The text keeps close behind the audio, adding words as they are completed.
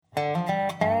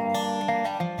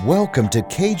Welcome to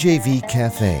KJV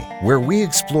Cafe, where we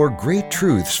explore great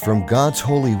truths from God's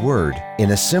holy word in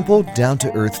a simple,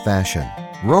 down-to-earth fashion.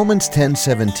 Romans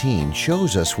 10:17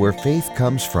 shows us where faith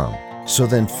comes from. So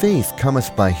then faith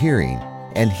cometh by hearing,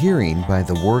 and hearing by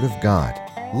the word of God.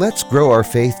 Let's grow our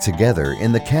faith together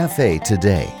in the cafe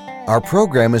today. Our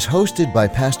program is hosted by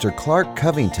Pastor Clark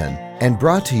Covington and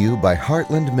brought to you by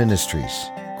Heartland Ministries.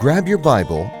 Grab your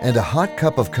Bible and a hot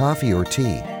cup of coffee or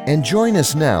tea and join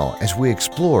us now as we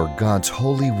explore God's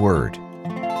holy word.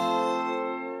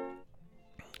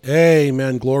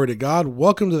 Amen. Glory to God.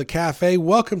 Welcome to the cafe.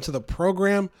 Welcome to the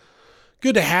program.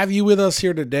 Good to have you with us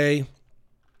here today.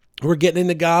 We're getting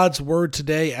into God's word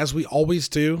today, as we always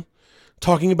do,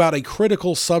 talking about a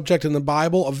critical subject in the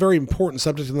Bible, a very important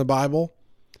subject in the Bible,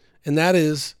 and that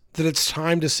is that it's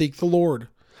time to seek the Lord.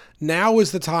 Now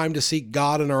is the time to seek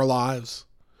God in our lives.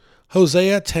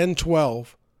 Hosea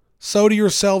 10:12, sow to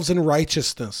yourselves in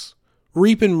righteousness,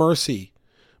 reap in mercy,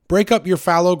 break up your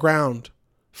fallow ground,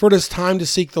 for it is time to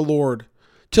seek the Lord,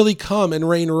 till he come and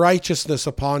rain righteousness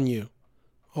upon you.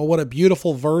 Oh, what a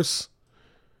beautiful verse.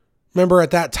 Remember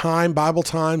at that time, Bible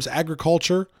times,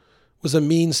 agriculture was a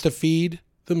means to feed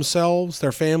themselves,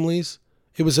 their families.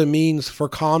 It was a means for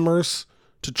commerce,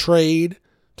 to trade,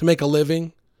 to make a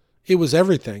living. It was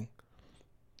everything.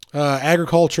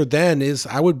 Agriculture then is,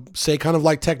 I would say, kind of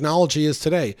like technology is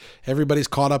today. Everybody's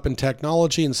caught up in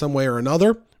technology in some way or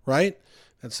another, right?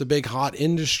 That's the big hot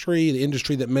industry, the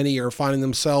industry that many are finding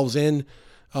themselves in,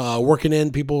 working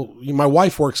in. My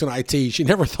wife works in IT. She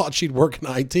never thought she'd work in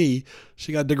IT.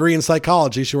 She got a degree in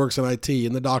psychology. She works in IT,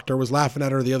 and the doctor was laughing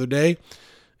at her the other day.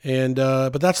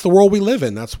 But that's the world we live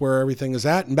in. That's where everything is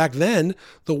at. And back then,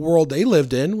 the world they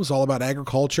lived in was all about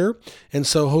agriculture. And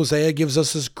so Hosea gives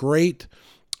us this great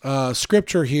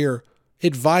scripture here,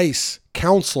 advice,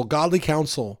 counsel, godly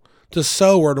counsel, to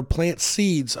sow or to plant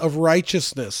seeds of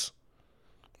righteousness.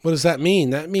 What does that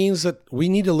mean? That means that we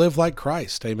need to live like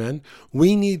Christ, amen?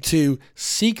 We need to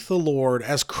seek the Lord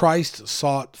as Christ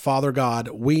sought Father God.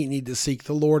 We need to seek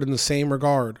the Lord in the same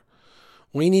regard.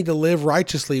 We need to live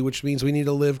righteously, which means we need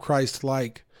to live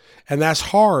Christ-like. And that's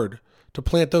hard, to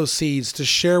plant those seeds, to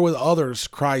share with others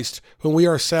Christ when we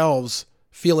ourselves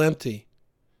feel empty.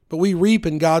 But we reap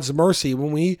in God's mercy.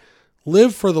 When we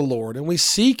live for the Lord and we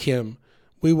seek him,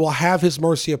 we will have his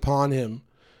mercy upon him.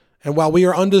 And while we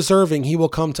are undeserving, he will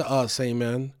come to us.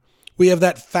 Amen. We have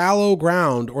that fallow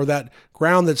ground, or that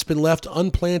ground that's been left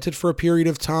unplanted for a period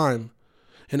of time.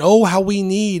 And oh, how we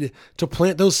need to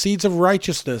plant those seeds of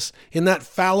righteousness in that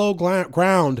fallow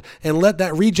ground and let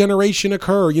that regeneration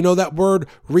occur. You know that word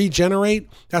regenerate?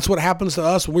 That's what happens to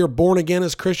us when we are born again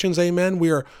as Christians. Amen. We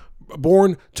are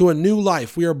born to a new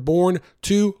life. We are born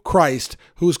to Christ,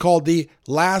 who is called the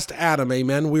last Adam.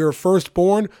 Amen. We are first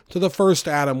born to the first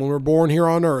Adam when we're born here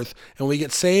on earth. And we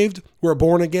get saved, we're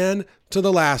born again to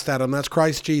the last Adam. That's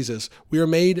Christ Jesus. We are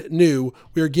made new.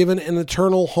 We are given an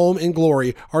eternal home in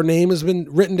glory. Our name has been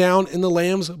written down in the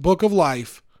Lamb's book of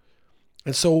life.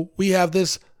 And so we have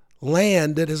this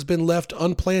land that has been left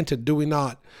unplanted, do we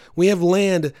not? We have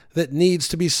land that needs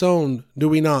to be sown, do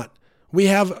we not? We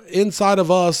have inside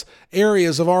of us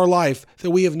areas of our life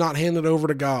that we have not handed over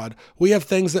to God. We have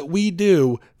things that we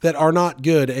do that are not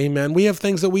good. Amen. We have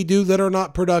things that we do that are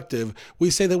not productive. We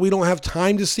say that we don't have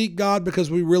time to seek God because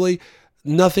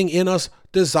nothing in us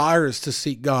desires to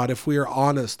seek God, if we are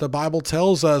honest. The Bible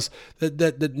tells us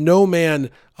that no man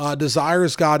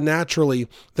desires God naturally,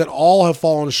 that all have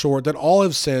fallen short, that all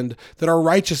have sinned, that our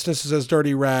righteousness is as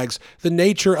dirty rags. The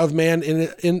nature of man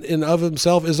in of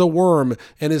himself is a worm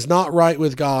and is not right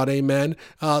with God. Amen.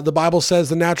 The Bible says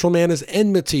the natural man is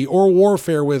enmity or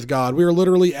warfare with God. We are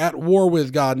literally at war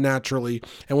with God naturally.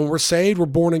 And when we're saved, we're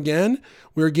born again,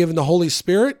 we are given the Holy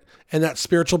Spirit, and that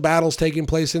spiritual battle is taking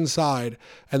place inside.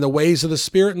 And the ways of the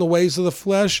Spirit and the ways of the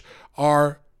flesh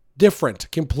are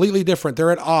different, completely different. They're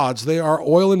at odds. They are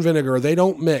oil and vinegar. They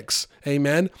don't mix.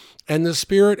 Amen. And the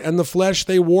Spirit and the flesh,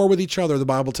 they war with each other, the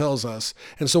Bible tells us.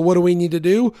 And so what do we need to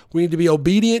do? We need to be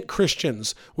obedient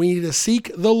Christians. We need to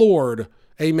seek the Lord,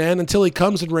 amen, until he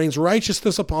comes and rains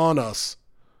righteousness upon us.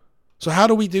 So how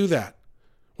do we do that?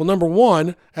 Well, number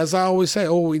one, as I always say,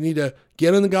 we need to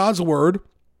get into God's word,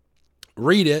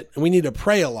 read it, and we need to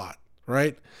pray a lot,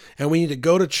 right? And we need to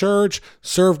go to church,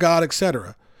 serve God,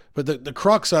 etc. But the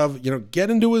crux of, get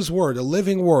into his word, a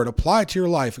living word, apply it to your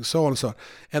life, and so on and so on.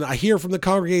 And I hear from the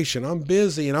congregation, I'm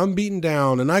busy and I'm beaten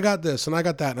down and I got this and I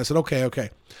got that. And I said, okay.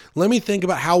 Let me think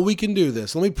about how we can do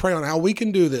this. Let me pray on how we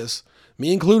can do this.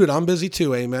 Me included, I'm busy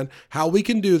too, amen. How we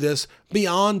can do this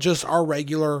beyond just our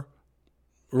regular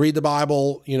read the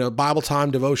Bible, Bible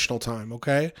time, devotional time,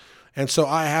 okay? And so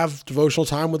I have devotional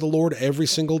time with the Lord every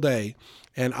single day.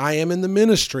 And I am in the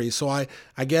ministry, so I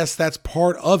guess that's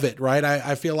part of it, right?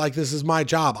 I feel like this is my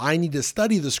job. I need to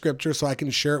study the scripture so I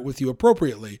can share it with you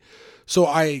appropriately. So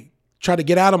I try to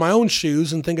get out of my own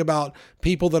shoes and think about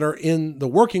people that are in the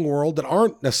working world that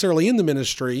aren't necessarily in the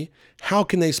ministry. How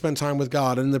can they spend time with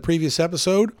God? And in the previous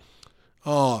episode,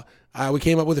 we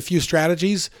came up with a few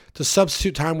strategies to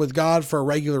substitute time with God for a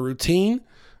regular routine.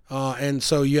 And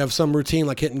so you have some routine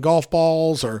like hitting golf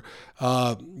balls or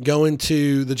going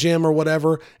to the gym or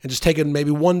whatever, and just taking maybe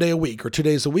 1 day a week or 2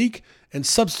 days a week and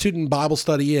substituting Bible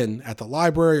study in at the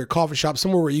library or coffee shop,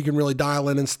 somewhere where you can really dial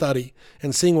in and study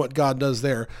and seeing what God does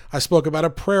there. I spoke about a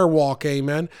prayer walk,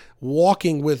 amen.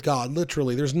 Walking with God,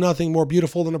 literally. There's nothing more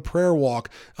beautiful than a prayer walk.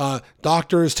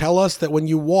 Doctors tell us that when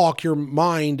you walk, your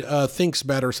mind thinks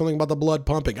better, something about the blood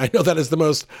pumping. I know that is the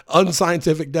most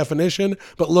unscientific definition,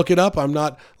 but look it up. I'm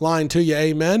not lying to you,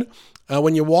 amen.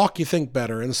 When you walk, you think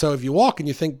better. And so if you walk and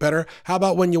you think better, how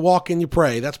about when you walk and you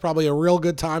pray? That's probably a real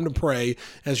good time to pray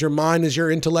as your mind, as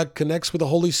your intellect connects with the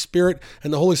Holy Spirit,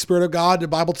 and the Holy Spirit of God, the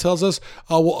Bible tells us,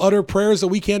 will utter prayers that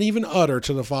we can't even utter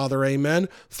to the Father, amen,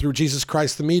 through Jesus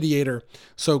Christ, the mediator.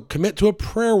 So commit to a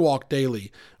prayer walk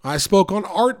daily. I spoke on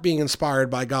art being inspired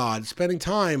by God, spending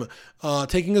time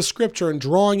taking a scripture and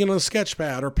drawing it on a sketch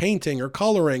pad or painting or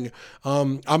coloring.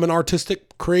 I'm an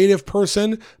artistic, creative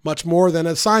person, much more than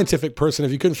a scientific person,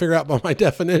 if you couldn't figure out by my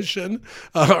definition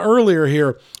earlier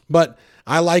here. But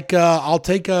I like, I'll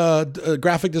take a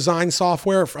graphic design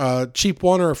software, a cheap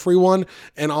one or a free one,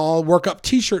 and I'll work up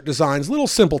t-shirt designs, little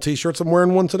simple t-shirts. I'm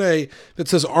wearing one today that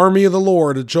says Army of the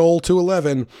Lord, Joel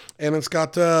 2:11, and it's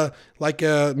got like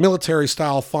a military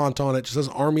style font on it. It just says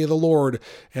Army of the Lord.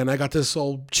 And I got this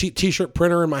old cheap t-shirt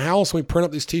printer in my house, and we print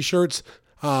up these t-shirts.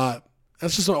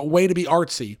 That's just a way to be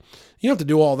artsy. You don't have to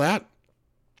do all that.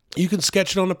 You can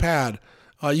sketch it on a pad.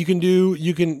 You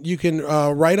can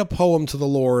write a poem to the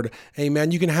Lord.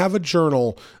 Amen. You can have a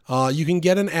journal. You can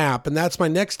get an app. And that's my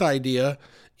next idea,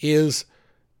 is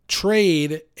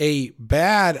trade a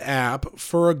bad app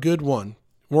for a good one.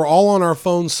 We're all on our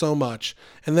phones so much,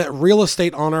 and that real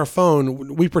estate on our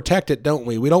phone, we protect it, don't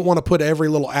we? We don't want to put every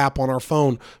little app on our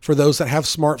phone for those that have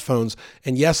smartphones.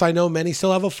 And yes, I know many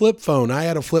still have a flip phone. I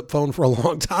had a flip phone for a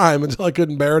long time until I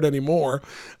couldn't bear it anymore.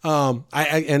 And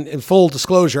in full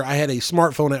disclosure, I had a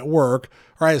smartphone at work,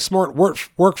 or I had a smart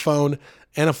work phone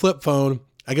and a flip phone.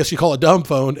 I guess you call it a dumb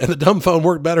phone, and the dumb phone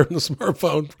worked better than the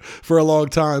smartphone for a long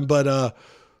time. But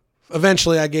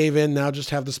eventually I gave in, now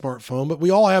just have the smartphone. But we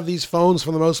all have these phones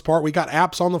for the most part. We got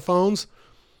apps on the phones.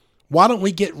 Why don't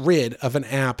we get rid of an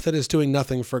app that is doing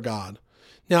nothing for God?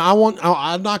 Now,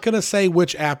 I'm not going to say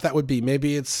which app that would be.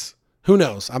 Maybe it's, who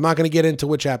knows? I'm not going to get into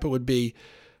which app it would be.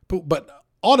 But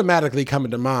automatically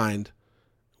coming to mind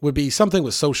would be something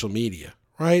with social media,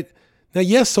 right? Now,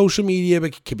 yes, social media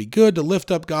can be good to lift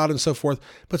up God and so forth,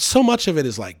 but so much of it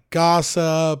is like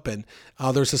gossip, and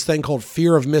there's this thing called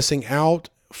fear of missing out.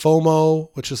 FOMO,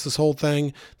 which is this whole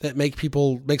thing that makes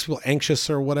people anxious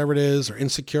or whatever it is, or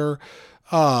insecure.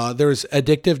 There's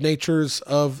addictive natures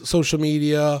of social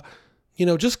media.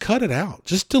 Just cut it out.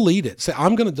 Just delete it. Say,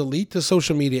 I'm going to delete the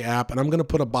social media app and I'm going to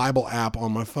put a Bible app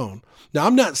on my phone. Now,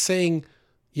 I'm not saying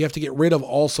you have to get rid of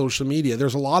all social media.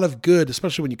 There's a lot of good,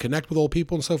 especially when you connect with old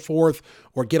people and so forth,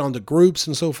 or get onto groups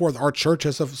and so forth. Our church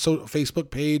has a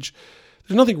Facebook page.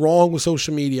 There's nothing wrong with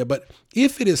social media, but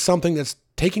if it is something that's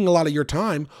taking a lot of your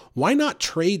time, why not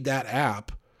trade that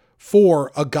app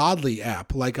for a godly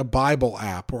app, like a Bible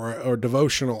app or a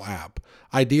devotional app,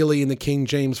 ideally in the King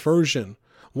James Version?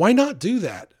 Why not do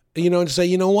that? And say,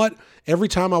 you know what? Every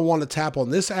time I want to tap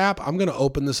on this app, I'm going to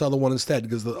open this other one instead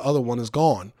because the other one is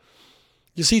gone.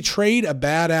 You see, trade a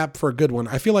bad app for a good one.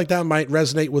 I feel like that might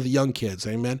resonate with the young kids.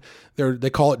 Amen. They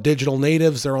call it digital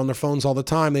natives. They're on their phones all the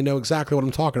time. They know exactly what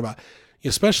I'm talking about.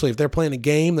 Especially if they're playing a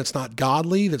game that's not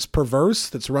godly, that's perverse,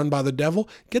 that's run by the devil.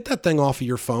 Get that thing off of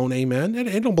your phone, amen.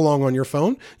 It don't belong on your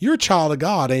phone. You're a child of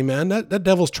God, amen. That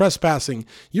devil's trespassing.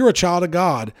 You're a child of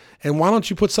God. And why don't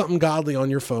you put something godly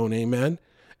on your phone, amen?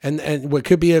 And what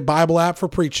could be a Bible app for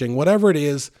preaching, whatever it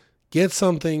is, get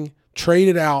something, trade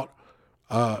it out,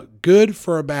 good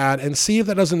for a bad, and see if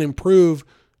that doesn't improve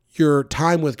your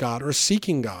time with God or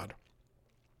seeking God.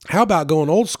 How about going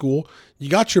old school? You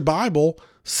got your Bible.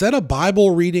 Set a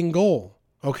Bible reading goal,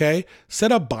 okay?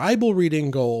 Set a Bible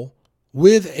reading goal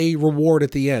with a reward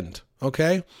at the end,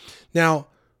 okay? Now,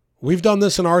 we've done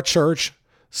this in our church,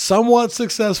 somewhat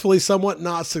successfully, somewhat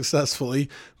not successfully,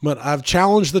 but I've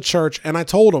challenged the church and I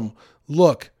told them,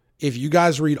 look, if you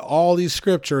guys read all these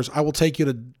scriptures, I will take you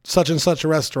to such and such a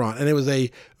restaurant. And it was a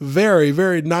very,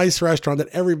 very nice restaurant that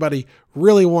everybody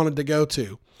really wanted to go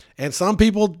to. And some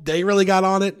people, they really got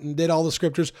on it and did all the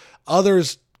scriptures.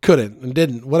 Others couldn't and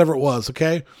didn't, whatever it was,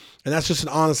 okay? And that's just an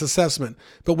honest assessment.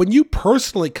 But when you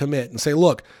personally commit and say,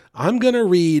 look, I'm going to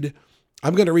read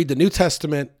the New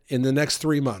Testament in the next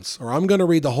 3 months, or I'm going to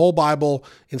read the whole Bible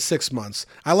in 6 months.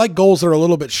 I like goals that are a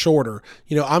little bit shorter.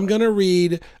 I'm going to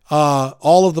read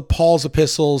all of the Paul's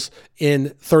epistles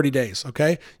in 30 days,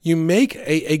 okay? You make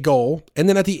a goal, and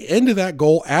then at the end of that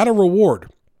goal, add a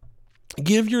reward.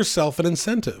 Give yourself an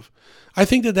incentive. I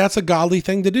think that that's a godly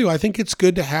thing to do. I think it's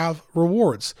good to have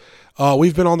rewards.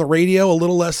 We've been on the radio a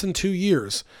little less than 2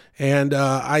 years, and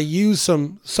I use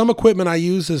some equipment I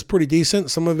use is pretty decent.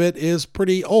 Some of it is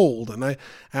pretty old, and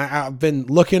I've been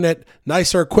looking at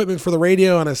nicer equipment for the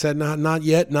radio, and I said, not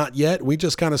yet. We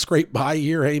just kind of scrape by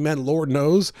here. Amen. Lord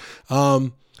knows.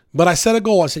 But I set a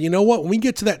goal. I said, you know what? When we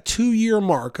get to that 2-year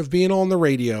mark of being on the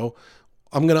radio,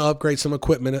 I'm going to upgrade some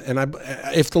equipment, and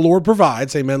if the Lord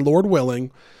provides, amen, Lord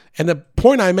willing. And the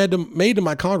point I made to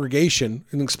my congregation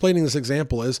in explaining this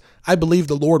example is, I believe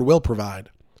the Lord will provide.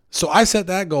 So I set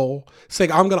that goal,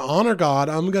 saying I'm going to honor God,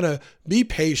 I'm going to be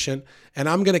patient, and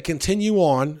I'm going to continue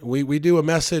on. We do a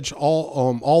message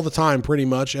all the time, pretty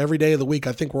much every day of the week.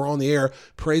 I think we're on the air.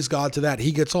 Praise God to that.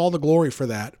 He gets all the glory for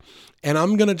that. And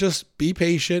I'm going to just be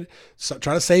patient,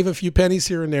 try to save a few pennies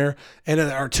here and there. And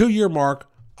at our 2-year mark,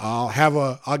 I'll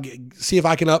see if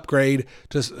I can upgrade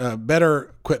to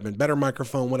better equipment, better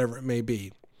microphone, whatever it may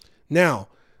be. Now,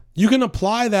 you can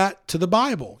apply that to the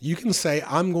Bible. You can say,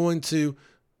 I'm going to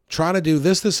try to do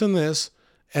this, and this,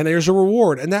 and there's a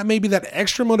reward. And that may be that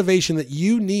extra motivation that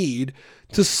you need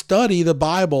to study the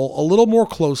Bible a little more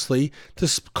closely,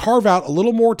 to carve out a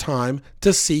little more time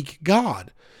to seek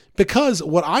God. Because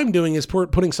what I'm doing is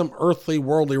putting some earthly,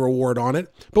 worldly reward on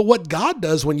it. But what God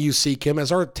does when you seek him,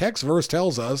 as our text verse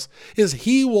tells us, is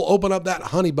he will open up that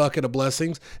honey bucket of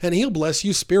blessings and he'll bless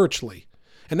you spiritually.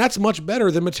 And that's much better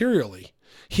than materially.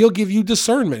 He'll give you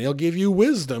discernment. He'll give you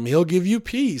wisdom. He'll give you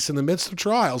peace in the midst of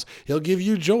trials. He'll give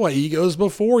you joy. He goes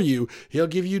before you. He'll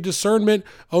give you discernment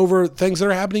over things that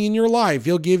are happening in your life.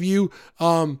 He'll give you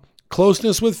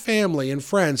closeness with family and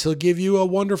friends. He'll give you a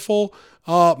wonderful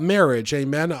marriage.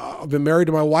 Amen. I've been married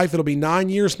to my wife. It'll be 9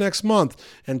 years next month.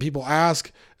 And people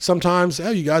ask sometimes, oh,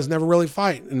 you guys never really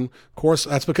fight. And of course,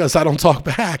 that's because I don't talk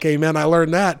back. Amen. I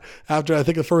learned that after I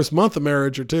think the first month of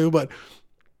marriage or two. But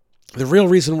the real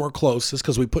reason we're close is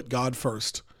because we put God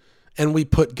first. And we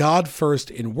put God first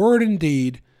in word and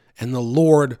deed, and the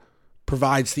Lord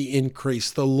provides the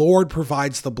increase. The Lord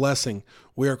provides the blessing.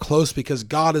 We are close because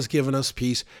God has given us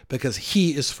peace, because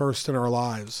he is first in our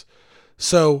lives.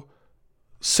 So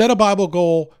set a Bible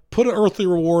goal, put an earthly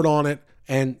reward on it,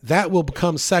 and that will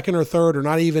become second or third or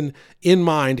not even in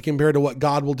mind compared to what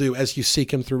God will do as you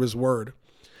seek him through his word.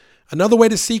 Another way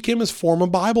to seek him is form a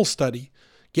Bible study.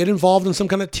 Get involved in some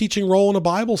kind of teaching role in a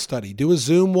Bible study. Do a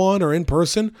Zoom one or in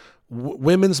person,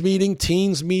 women's meeting,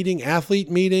 teens meeting,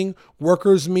 athlete meeting,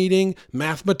 workers meeting,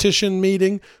 mathematician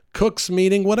meeting, cooks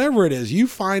meeting, whatever it is. You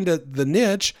find the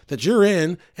niche that you're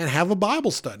in and have a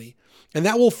Bible study. And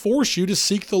that will force you to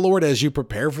seek the Lord as you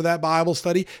prepare for that Bible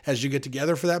study, as you get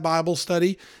together for that Bible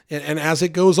study, and as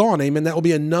it goes on. Amen. That will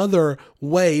be another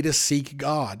way to seek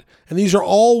God. And these are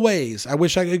all ways. I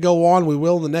wish I could go on. We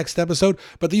will in the next episode.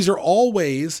 But these are all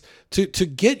ways to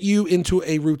get you into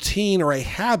a routine or a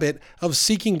habit of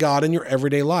seeking God in your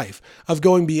everyday life, of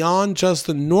going beyond just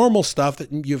the normal stuff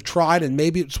that you've tried and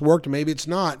maybe it's worked, maybe it's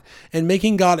not, and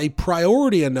making God a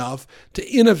priority enough to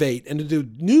innovate and to do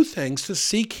new things to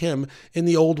seek him in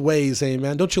the old ways.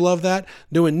 Amen. Don't you love that?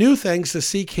 Doing new things to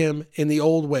seek him in the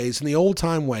old ways, in the old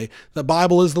time way. The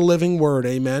Bible is the living word.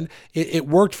 Amen. It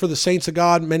worked for the saints of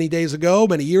God many days ago,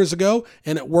 many years ago,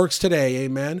 and it works today.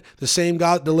 Amen. The same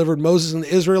God that delivered Moses and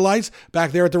the Israelites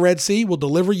back there at the Red Sea will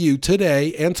deliver you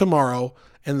today and tomorrow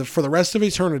and for the rest of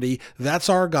eternity. That's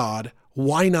our God.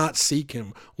 Why not seek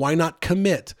him? Why not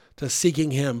commit to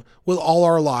seeking him with all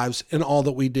our lives and all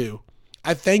that we do?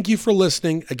 I thank you for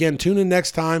listening. Again, tune in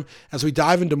next time as we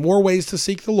dive into more ways to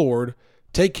seek the Lord.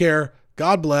 Take care.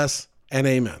 God bless, and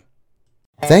amen.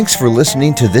 Thanks for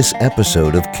listening to this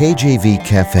episode of KJV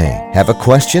Cafe. Have a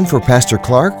question for Pastor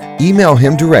Clark? Email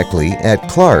him directly at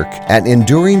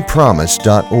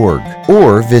clark@enduringpromise.org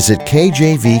or visit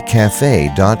kjvcafe.com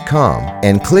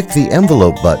and click the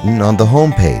envelope button on the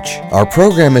homepage. Our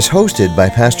program is hosted by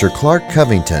Pastor Clark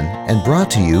Covington and brought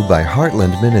to you by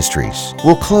Heartland Ministries.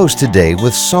 We'll close today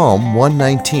with Psalm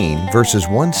 119, verses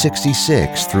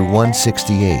 166 through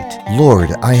 168.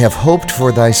 Lord, I have hoped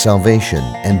for thy salvation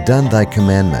and done thy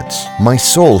commandments. My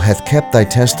soul hath kept thy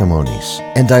testimonies,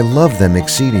 and I love them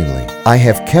exceedingly. I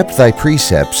have kept thy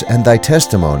precepts and thy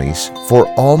testimonies, for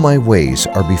all my ways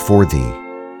are before thee.